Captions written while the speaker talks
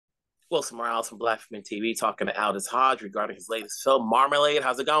Wilson Morales from Black Film TV talking to Aldis Hodge regarding his latest film, Marmalade.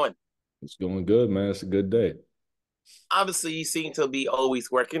 How's it going? It's going good, man. It's a good day. Obviously, you seem to be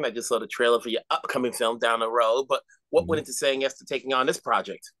always working. I just saw the trailer for your upcoming film down the road, but what went Mhm. into saying yes to taking on this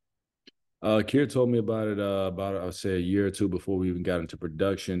project? Keir told me about it about I'd say a year or two before we even got into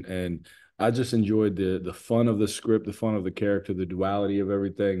production, and I just enjoyed the fun of the script, the fun of the character, the duality of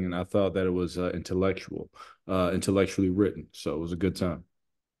everything, and I thought that it was intellectually written, so it was a good time.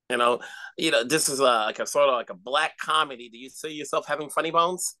 You know, this is like a sort of like a black comedy. Do you see yourself having funny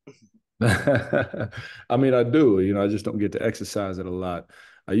bones? I mean, I do. I just don't get to exercise it a lot.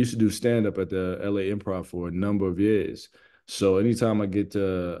 I used to do stand up at the LA Improv for a number of years. So anytime I get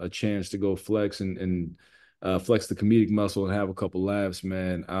a chance to go flex and flex the comedic muscle and have a couple laughs,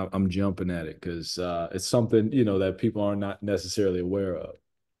 man, I'm jumping at it because it's something that people are not necessarily aware of.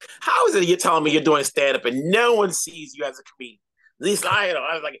 How is it you're telling me you're doing stand up and no one sees you as a comedian? At least I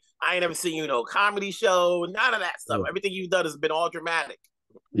was like, I ain't never seen comedy show, none of that stuff. Oh. Everything you've done has been all dramatic.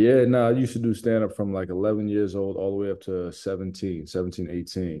 Yeah, no, I used to do stand up from like 11 years old all the way up to 17,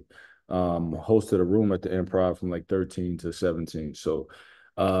 18. Hosted a room at the Improv from like 13 to 17. So,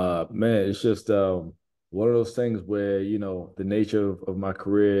 man, it's just one of those things where, the nature of my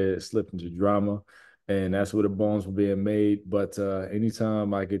career slipped into drama, and that's where the bones were being made. But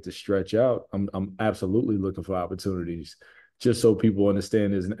anytime I get to stretch out, I'm absolutely looking for opportunities just so people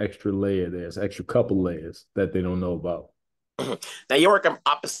understand there's an extra layer, there's extra couple layers that they don't know about. Now you're working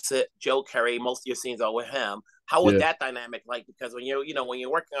opposite Joe Keery. Most of your scenes are with him. How was Yeah. that dynamic like? Because when you're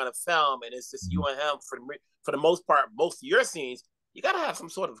working on a film and it's just you Mhm. and him for the most part, most of your scenes, you got to have some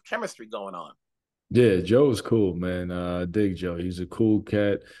sort of chemistry going on. Yeah, Joe's cool, man. I dig Joe. He's a cool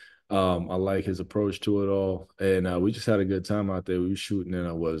cat. I like his approach to it all. And we just had a good time out there. We were shooting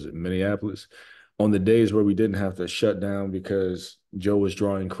in, was it Minneapolis? On the days where we didn't have to shut down because Joe was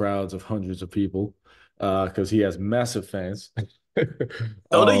drawing crowds of hundreds of people because he has massive fans.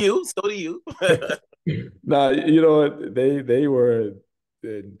 So do um, you. So do you. nah, you know what? They were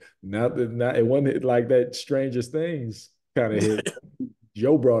not it wasn't like that strangest things kind of hit.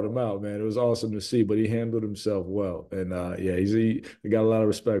 Joe brought him out, man. It was awesome to see, but he handled himself well. And yeah, he got a lot of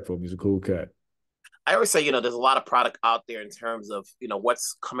respect for him. He's a cool cat. I always say, there's a lot of product out there in terms of,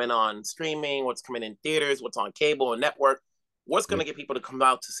 what's coming on streaming, what's coming in theaters, what's on cable and network. What's going Yeah. to get people to come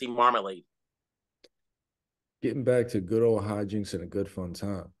out to see Marmalade? Getting back to good old hijinks and a good fun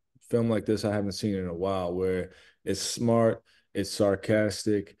time. Film like this I haven't seen in a while where it's smart, it's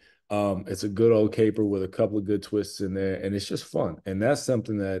sarcastic, it's a good old caper with a couple of good twists in there, and it's just fun. And that's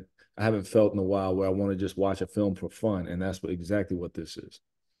something that I haven't felt in a while where I want to just watch a film for fun. And that's exactly what this is.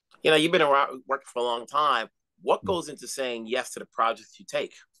 You've been around working for a long time. What goes into saying yes to the projects you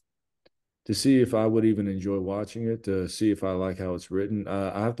take? To see if I would even enjoy watching it, to see if I like how it's written.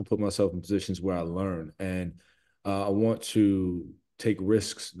 I have to put myself in positions where I learn, and I want to take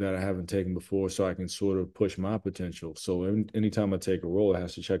risks that I haven't taken before, so I can sort of push my potential. So anytime I take a role, it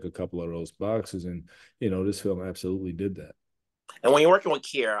has to check a couple of those boxes, and this film absolutely did that. And when you're working with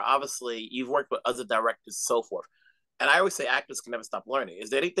Keir, obviously you've worked with other directors, so forth. And I always say actors can never stop learning. Is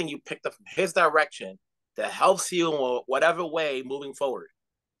there anything you picked up from his direction that helps you in whatever way moving forward?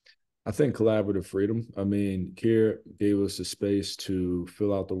 I think collaborative freedom. I mean, Keir gave us the space to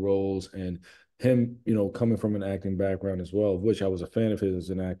fill out the roles, and him, coming from an acting background as well, of which I was a fan of his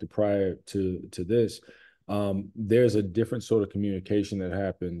as an actor prior to this. There's a different sort of communication that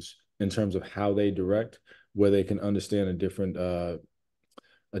happens in terms of how they direct, where they can understand a different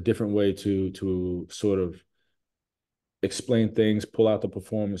way to sort of explain things, pull out the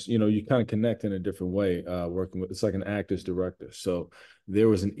performance. You kind of connect in a different way, working with it's like an actor's director. So there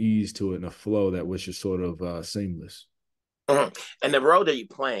was an ease to it and a flow that was just sort of seamless. Mhm. And the role that you're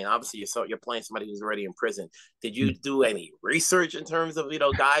playing, obviously, you're playing somebody who's already in prison. Did you do any research in terms of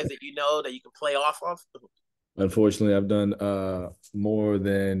guys that you know that you can play off of? Unfortunately, I've done more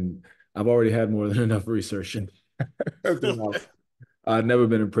than I've already had more than enough research through my I've never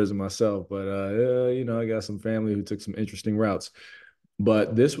been in prison myself, but yeah, I got some family who took some interesting routes.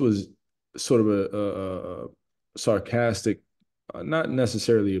 But this was sort of a sarcastic, not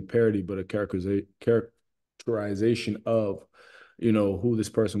necessarily a parody, but a characterization of, who this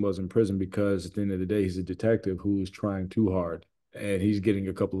person was in prison. Because at the end of the day, he's a detective who is trying too hard, and he's getting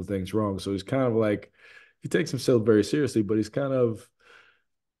a couple of things wrong. So he's kind of like he takes himself very seriously, but he's kind of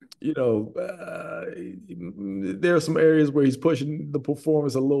there are some areas where he's pushing the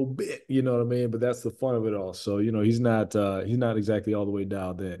performance a little bit, you know what I mean? But that's the fun of it all. So, he's not exactly all the way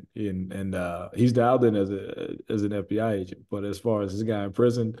dialed in. And he's dialed in as an FBI agent. But as far as this guy in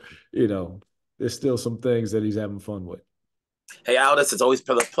prison, you know, there's still some things that he's having fun with. Hey, Aldis, it's always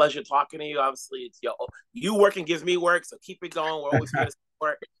been a pleasure talking to you. Obviously, it's you working gives me work, so keep it going. We're always here to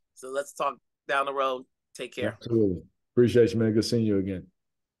support. So let's talk down the road. Take care. Absolutely. Appreciate you, man. Good seeing you again.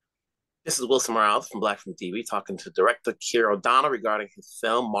 This is Wilson Morales from Black Film TV talking to director Keir O'Donnell regarding his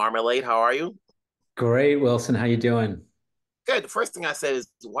film Marmalade. How are you? Great, Wilson. How you doing? Good. The first thing I said is,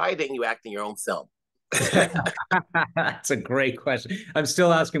 why didn't you act in your own film? That's a great question. I'm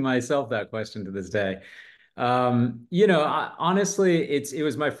still asking myself that question to this day. Honestly, it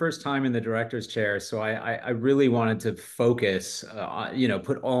was my first time in the director's chair, so I really wanted to focus,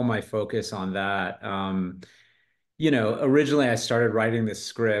 put all my focus on that. Originally I started writing this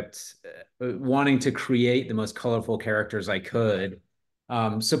script, wanting to create the most colorful characters I could.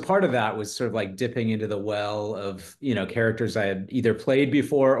 So part of that was sort of like dipping into the well of, characters I had either played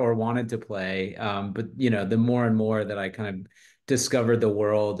before or wanted to play. But the more and more that I kind of discovered the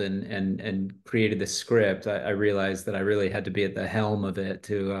world and created the script, I realized that I really had to be at the helm of it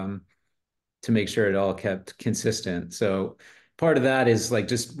to make sure it all kept consistent. So part of that is like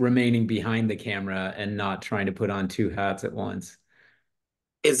just remaining behind the camera and not trying to put on two hats at once.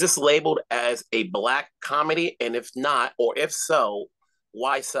 Is this labeled as a black comedy? And if not, or if so,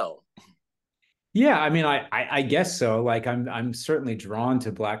 why so? Yeah, I mean, I guess so. Like, I'm certainly drawn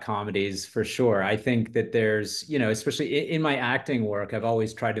to black comedies for sure. I think that there's, especially in my acting work, I've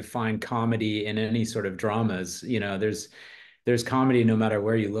always tried to find comedy in any sort of dramas. There's comedy no matter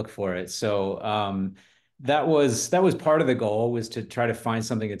where you look for it. So that was part of the goal, was to try to find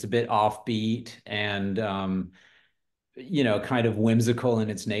something that's a bit offbeat and kind of whimsical in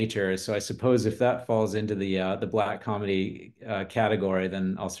its nature. So I suppose if that falls into the black comedy category,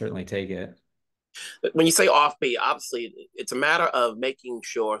 then I'll certainly take it. When you say offbeat, obviously it's a matter of making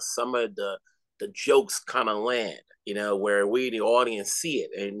sure some of the jokes kind of land, where we the audience see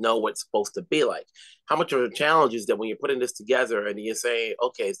it and know what it's supposed to be like. How much of a challenge is that when you're putting this together and you're saying,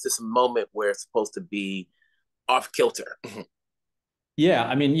 okay, is this a moment where it's supposed to be off kilter? Yeah,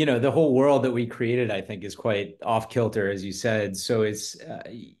 I mean, the whole world that we created, I think, is quite off kilter, as you said. So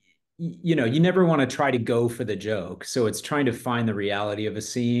you never want to try to go for the joke. So it's trying to find the reality of a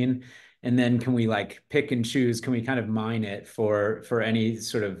scene, and then can we like pick and choose? Can we kind of mine it for any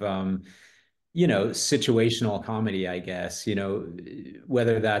sort of situational comedy, I guess,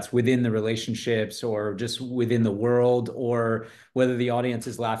 whether that's within the relationships or just within the world, or whether the audience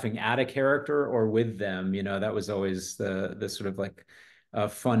is laughing at a character or with them, that was always the sort of like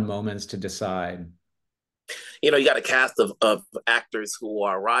fun moments to decide. You got a cast of actors who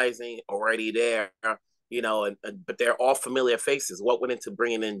are rising already there, but they're all familiar faces. What went into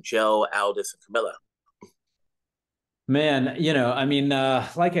bringing in Joe, Aldis, and Camilla? Man, I mean,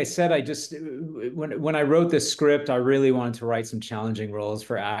 like I said, I just when I wrote this script, I really wanted to write some challenging roles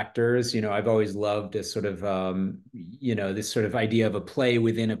for actors. I've always loved this sort of this sort of idea of a play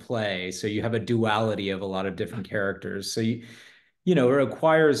within a play. So you have a duality of a lot of different characters. So it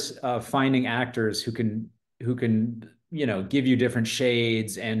requires finding actors who can give you different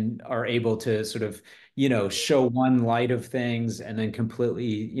shades and are able to sort of show one light of things and then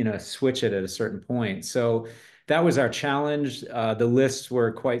completely switch it at a certain point. So that was our challenge. The lists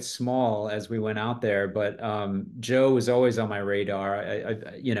were quite small as we went out there, but Joe was always on my radar.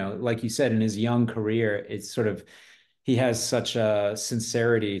 Like you said, in his young career, it's sort of he has such a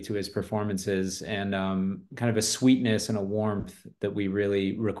sincerity to his performances and kind of a sweetness and a warmth that we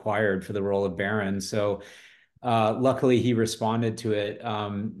really required for the role of Baron. So luckily he responded to it.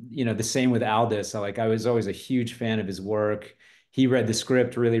 The same with Aldis. I was always a huge fan of his work. He read the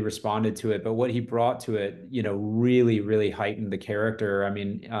script, really responded to it, but what he brought to it, really, really heightened the character. I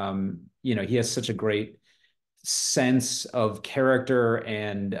mean, he has such a great sense of character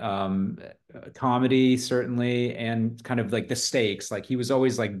and comedy, certainly, and kind of like the stakes. Like he was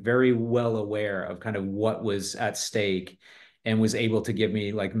always like very well aware of kind of what was at stake and was able to give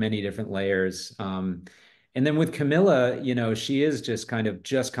me like many different layers. And then with Camilla, she is just kind of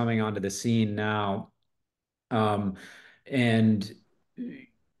just coming onto the scene now. Um, and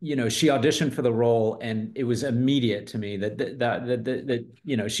she auditioned for the role, and it was immediate to me that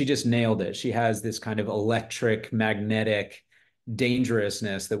she just nailed it. She has this kind of electric, magnetic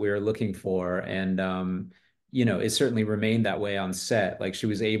dangerousness that we were looking for, and it certainly remained that way on set. Like she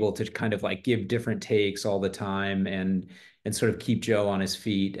was able to kind of like give different takes all the time and sort of keep Joe on his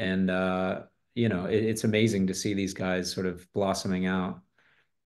feet. And it's amazing to see these guys sort of blossoming out.